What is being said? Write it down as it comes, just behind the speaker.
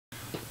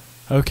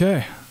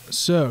Okay,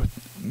 so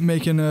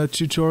making a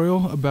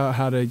tutorial about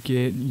how to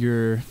get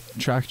your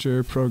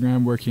Traktor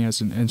program working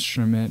as an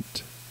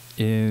instrument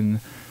in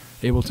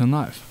Ableton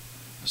Live.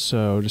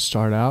 So to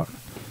start out,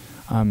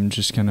 I'm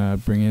just gonna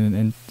bring in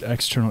an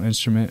external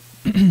instrument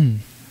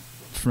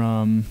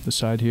from the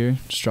side here,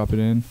 just drop it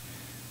in.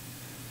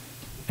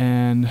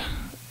 And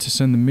to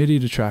send the Midi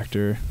to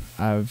Traktor,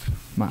 I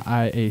have my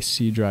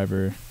IAC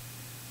driver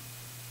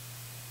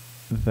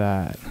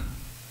that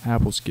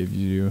Apple's give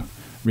you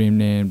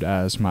renamed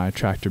as my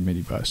Traktor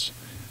MIDI bus.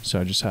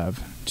 So I just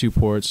have 2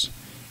 ports,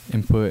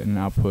 input and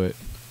output,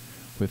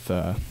 with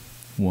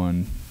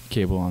one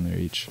cable on there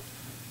each.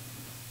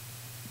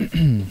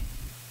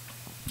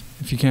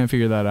 If you can't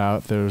figure that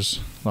out, there's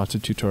lots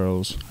of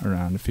tutorials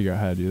around to figure out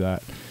how to do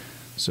that.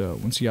 So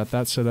once you got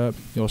that set up,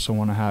 you also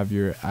want to have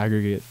your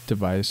aggregate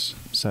device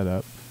set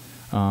up.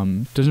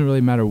 Doesn't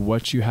really matter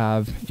what you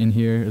have in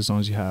here as long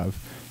as you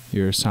have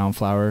your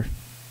Soundflower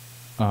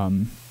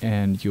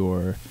and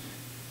your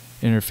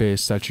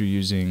interface that you're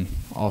using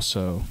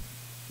also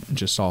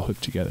just all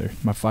hooked together.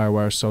 My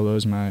Firewire Solo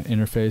is my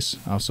interface.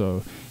 I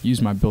also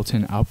use my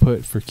built-in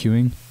output for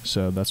queuing,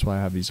 so that's why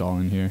I have these all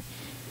in here.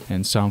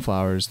 And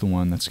Soundflower is the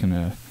one that's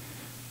gonna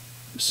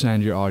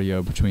send your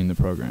audio between the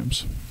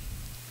programs.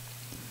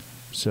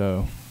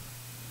 So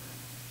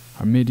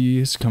our MIDI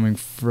is coming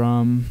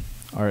from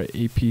our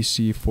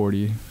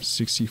APC-40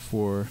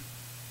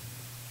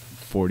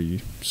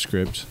 6440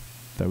 script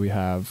that we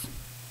have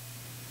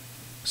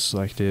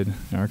selected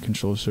in our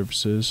control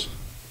surfaces.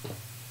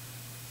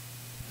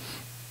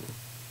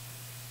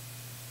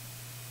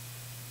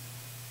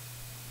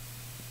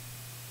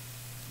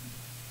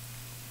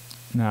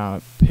 Now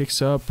it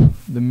picks up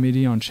the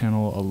MIDI on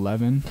channel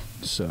 11,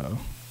 so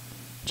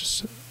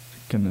just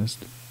gonna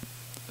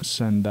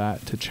send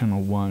that to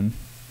channel 1.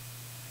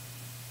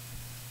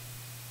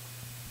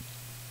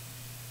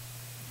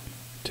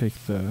 Take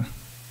the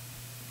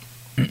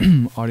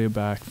audio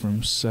back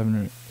from 7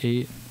 or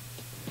 8,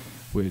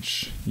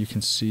 which you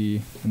can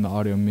see in the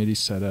audio MIDI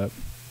setup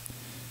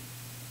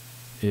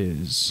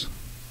is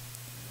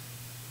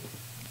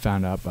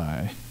found out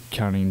by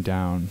counting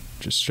down,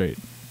 just straight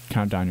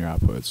count down your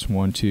outputs.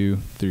 1, 2,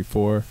 3,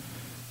 4,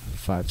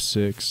 5,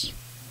 6,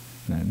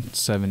 and then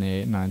 7,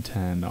 8, 9,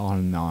 10, on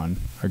and on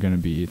are going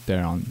to be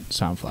there on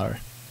Soundflower.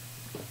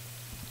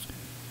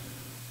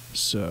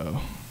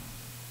 So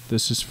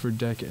this is for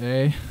deck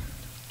A.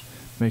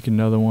 Make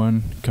another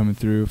one coming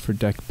through for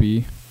deck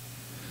B.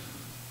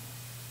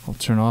 I'll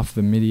turn off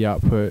the MIDI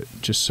output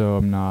just so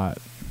I'm not,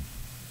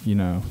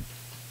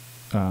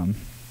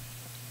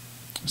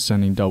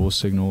 sending double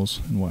signals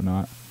and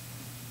whatnot.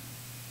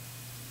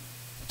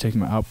 Take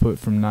my output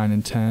from 9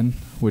 and 10,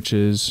 which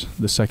is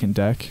the second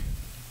deck,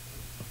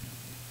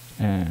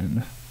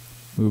 and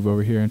move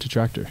over here into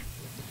Traktor.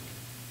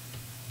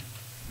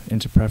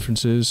 Into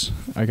preferences,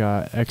 I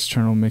got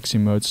external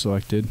mixing mode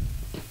selected.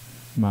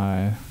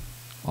 My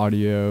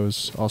audio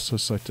is also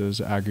selected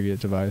as aggregate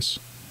device.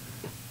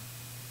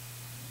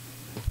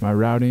 My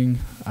routing,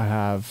 I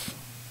have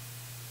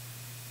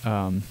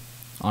on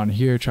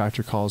here,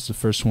 Traktor calls the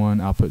first one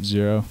output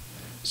 0,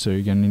 so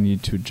you're going to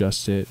need to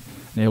adjust it.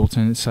 In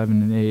Ableton, it's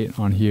 7 and 8.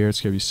 On here,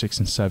 it's going to be 6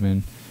 and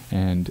 7,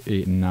 and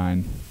 8 and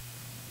 9.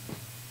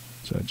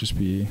 So just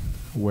be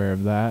aware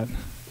of that.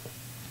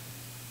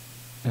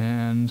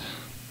 And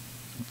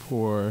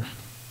for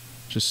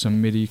just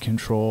some MIDI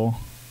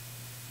control,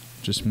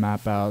 just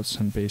map out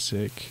some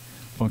basic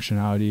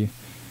functionality.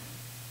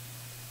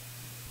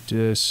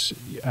 Just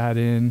add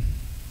in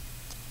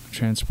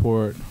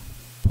transport,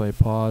 play,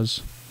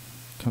 pause.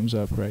 Comes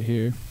up right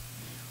here.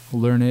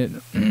 Learn it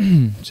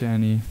to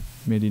any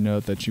MIDI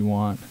note that you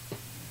want,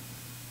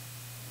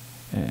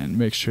 and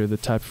make sure the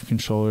type of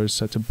controller is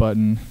set to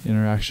button,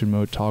 interaction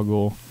mode,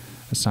 toggle,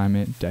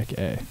 assignment, deck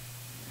A.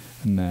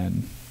 And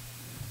then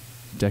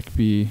deck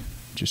B,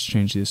 just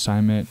change the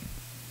assignment,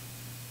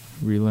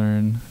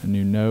 relearn a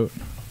new note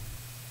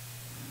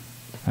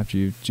after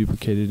you've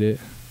duplicated it,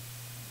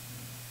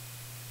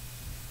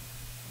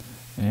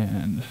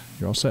 and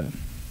you're all set.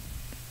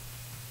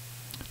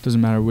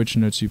 Doesn't matter which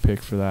notes you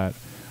pick for that,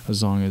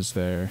 as long as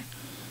they're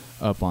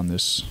up on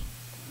this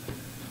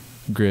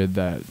grid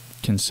that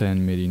can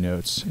send MIDI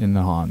notes in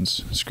the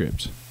Hanz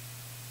script.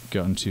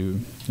 Go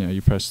into,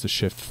 you press the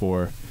Shift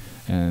 4,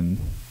 and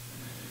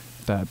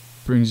that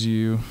brings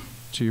you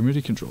to your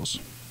MIDI controls.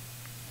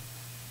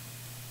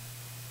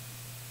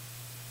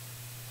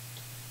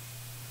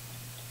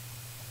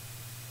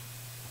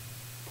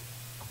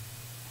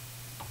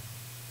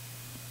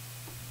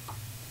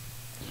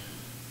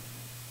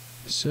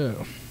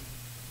 So,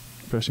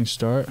 pressing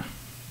start.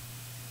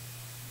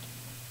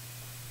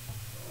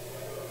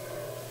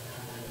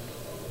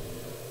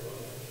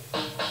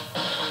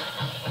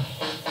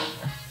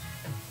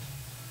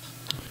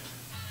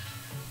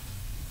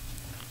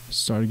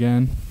 Start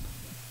again.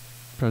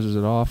 Presses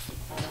it off.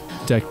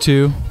 Deck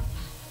 2.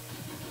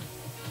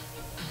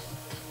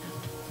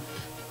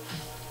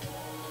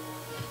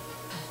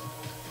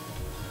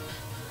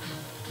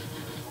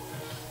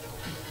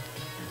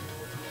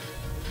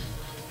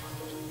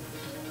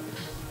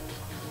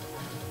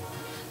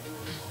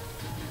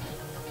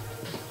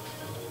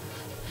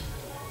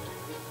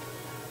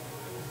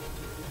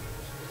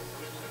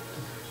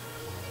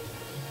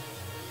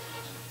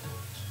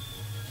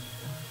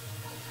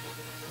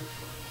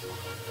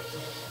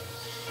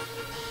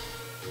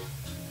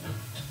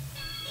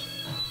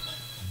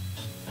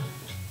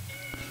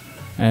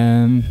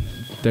 And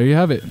there you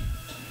have it.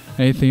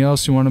 Anything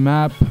else you want to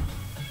map?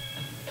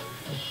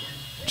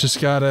 Just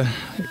gotta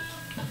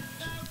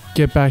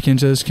get back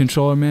into this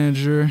controller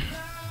manager,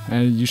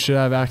 and you should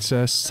have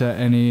access to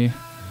any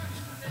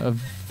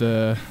of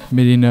the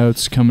MIDI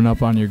notes coming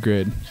up on your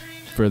grid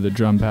for the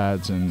drum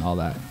pads and all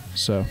that.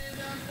 So,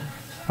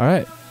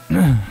 alright,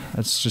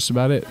 that's just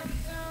about it.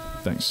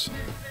 Thanks.